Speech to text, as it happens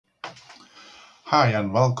Hi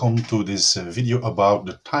and welcome to this video about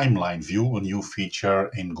the timeline view, a new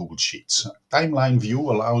feature in Google Sheets. Timeline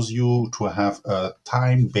view allows you to have a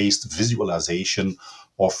time-based visualization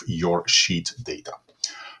of your sheet data.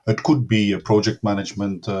 It could be a project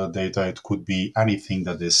management data, it could be anything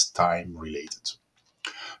that is time related.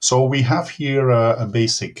 So we have here a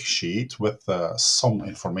basic sheet with some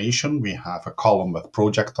information. We have a column with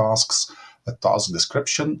project tasks, a task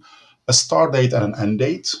description, a start date and an end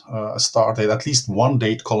date. A start date, at least one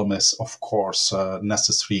date column is of course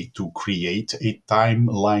necessary to create a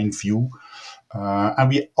timeline view. And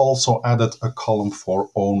we also added a column for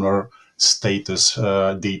owner, status,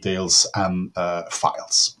 details, and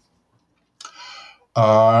files.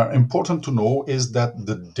 Important to know is that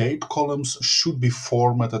the date columns should be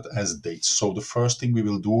formatted as dates. So the first thing we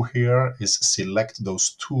will do here is select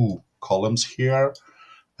those two columns here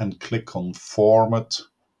and click on Format,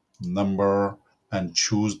 Number, and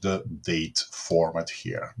choose the date format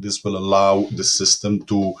here. This will allow the system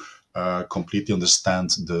to completely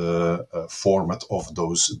understand the format of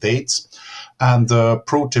those dates. And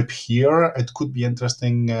pro tip here, it could be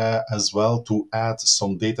interesting as well to add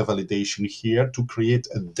some data validation here to create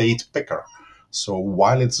a date picker. So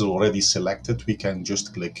while it's already selected, we can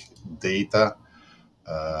just click Data,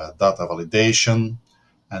 Data Validation,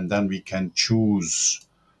 and then we can choose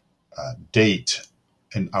Date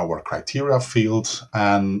in our criteria field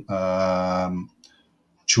and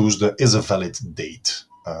choose the Is a Valid Date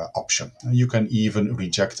option. You can even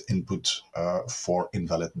reject input for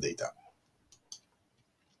invalid data.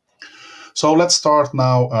 So let's start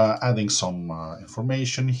now adding some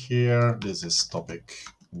information here. This is topic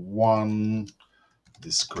 1,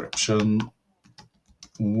 description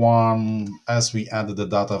 1. As we added the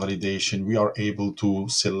data validation, we are able to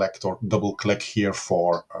select or double click here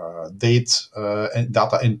for date and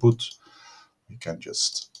data input. We can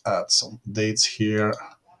just add some dates here.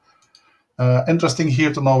 Interesting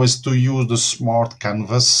here to know is to use the smart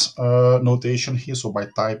canvas notation here. So by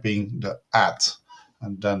typing the @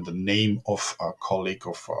 and then the name of a colleague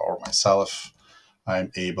or myself,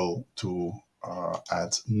 I'm able to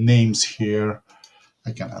add names here.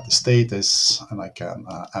 I can add a status and I can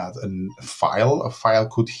add a file. A file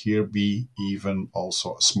could here be even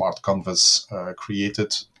also a smart canvas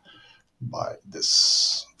created by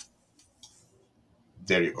this.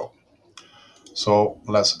 There you go. So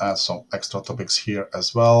let's add some extra topics here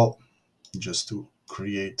as well, just to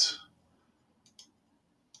create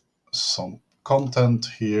some content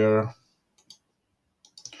here.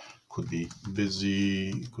 Could be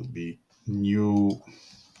busy, could be new,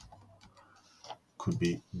 could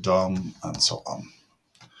be done, and so on.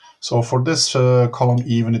 So for this column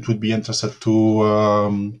even, it would be interested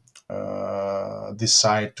to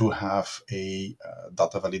decide to have a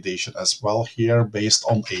data validation as well here based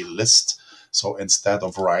on a list. So instead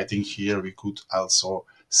of writing here, we could also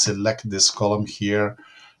select this column here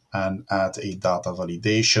and add a data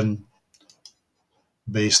validation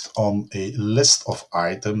based on a list of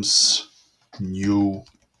items, new,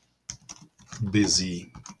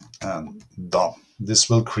 busy, and done. This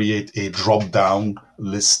will create a drop-down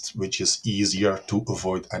list, which is easier to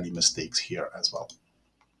avoid any mistakes here as well.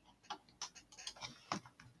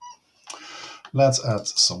 Let's add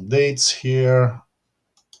some dates here.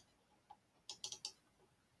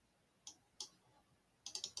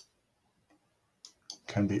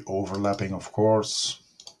 Can be overlapping, of course.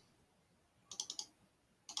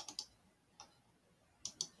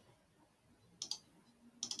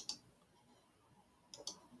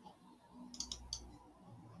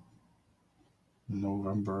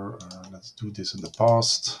 November, let's do this in the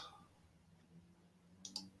past.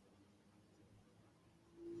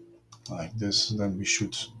 Like this, then we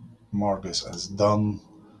should mark this as done.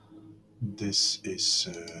 This is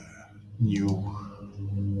new,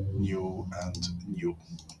 new, and new.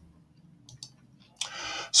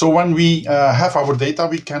 So when we have our data,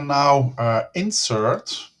 we can now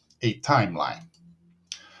insert a timeline.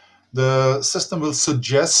 The system will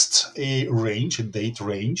suggest a range, a date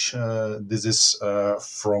range. This is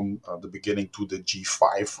from the beginning to the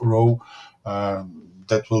G5 row.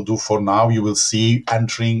 That will do for now. You will see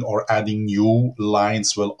entering or adding new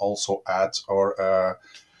lines will also add or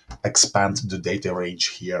expand the data range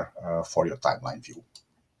here for your timeline view.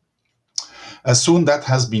 As soon that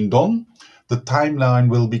has been done, the timeline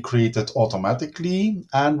will be created automatically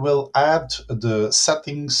and will add the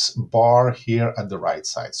settings bar here at the right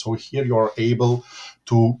side. So here you're able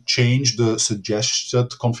to change the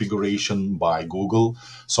suggested configuration by Google.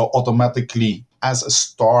 So automatically, as a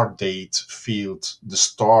start date field, the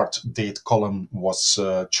start date column was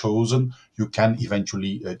chosen. You can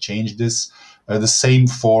eventually change this. The same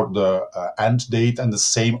for the end date, and the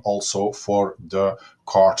same also for the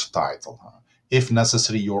card title. If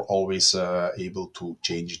necessary, you're always able to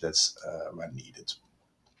change this when needed.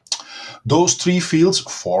 Those three fields,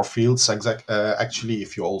 four fields actually,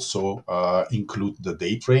 if you also include the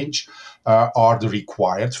date range, are the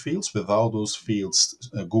required fields. Without those fields,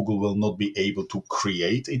 Google will not be able to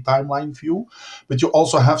create a timeline view. But you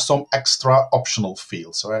also have some extra optional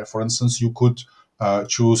fields. For instance, you could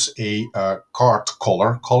choose a card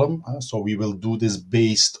color column. So we will do this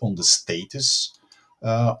based on the status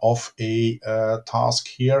of a task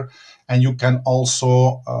here. And you can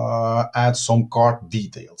also add some card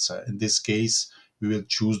details. In this case, we will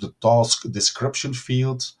choose the task description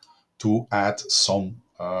field to add some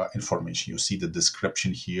information. You see the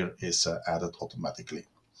description here is added automatically.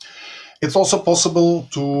 It's also possible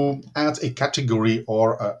to add a category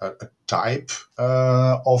or a type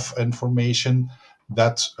of information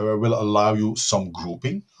that will allow you some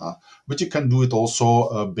grouping, but you can do it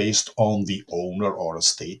also based on the owner or a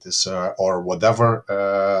status or whatever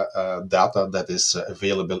data that is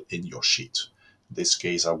available in your sheet. In this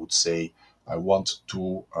case, I would say I want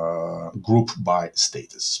to group by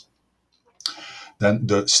status. Then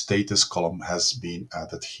the status column has been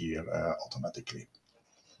added here automatically.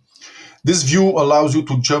 This view allows you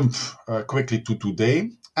to jump quickly to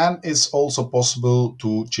today, and it's also possible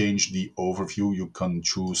to change the overview. You can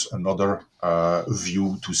choose another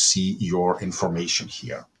view to see your information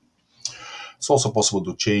here. It's also possible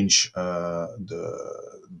to change the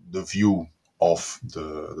view of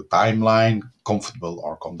the timeline, comfortable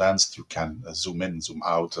or condensed. You can zoom in, zoom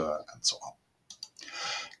out, and so on.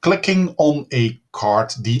 Clicking on a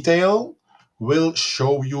card detail will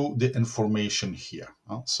show you the information here.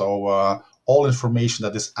 So all information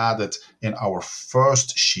that is added in our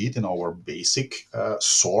first sheet, in our basic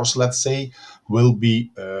source, let's say, will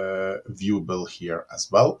be viewable here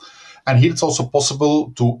as well. And here it's also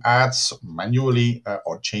possible to add manually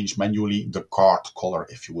or change manually the card color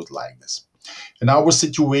if you would like this. In our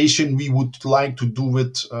situation, we would like to do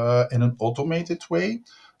it in an automated way.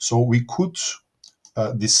 So we could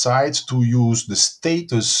decide to use the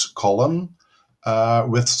status column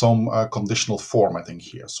with some conditional formatting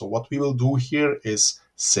here. So what we will do here is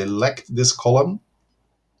select this column,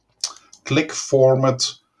 click Format,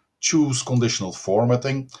 choose Conditional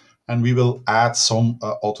Formatting, and we will add some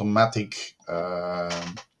automatic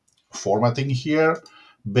formatting here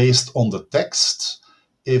based on the text.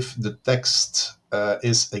 If the text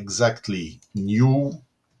is exactly new,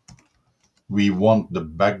 we want the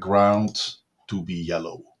background to be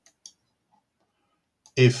yellow.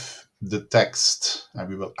 If the text, and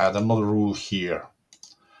we will add another rule here,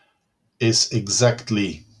 is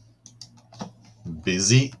exactly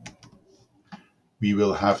busy, we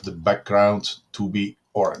will have the background to be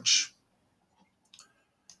orange.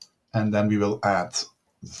 And then we will add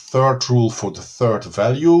the third rule for the third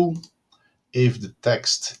value. If the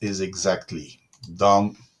text is exactly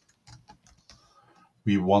done,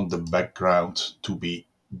 we want the background to be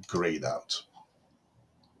grayed out.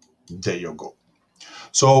 There you go.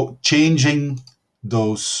 So changing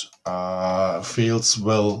those fields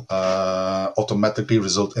will automatically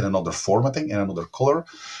result in another formatting, in another color.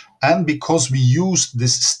 And because we use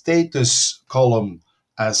this status column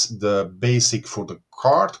as the basic for the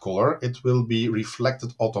card color, it will be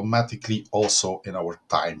reflected automatically also in our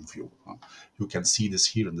time view. You can see this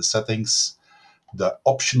here in the settings. The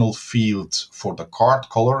optional field for the card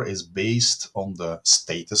color is based on the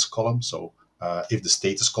status column. So if the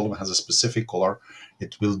status column has a specific color,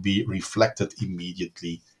 it will be reflected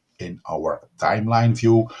immediately in our timeline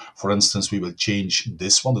view. For instance, we will change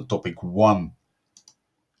this one, the topic 1.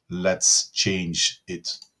 Let's change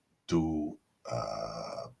it to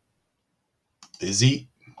busy.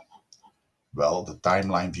 Well, the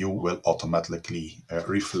timeline view will automatically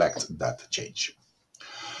reflect that change.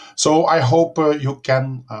 So I hope you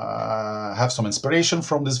can have some inspiration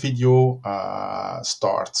from this video,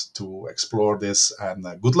 start to explore this, and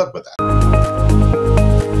good luck with that.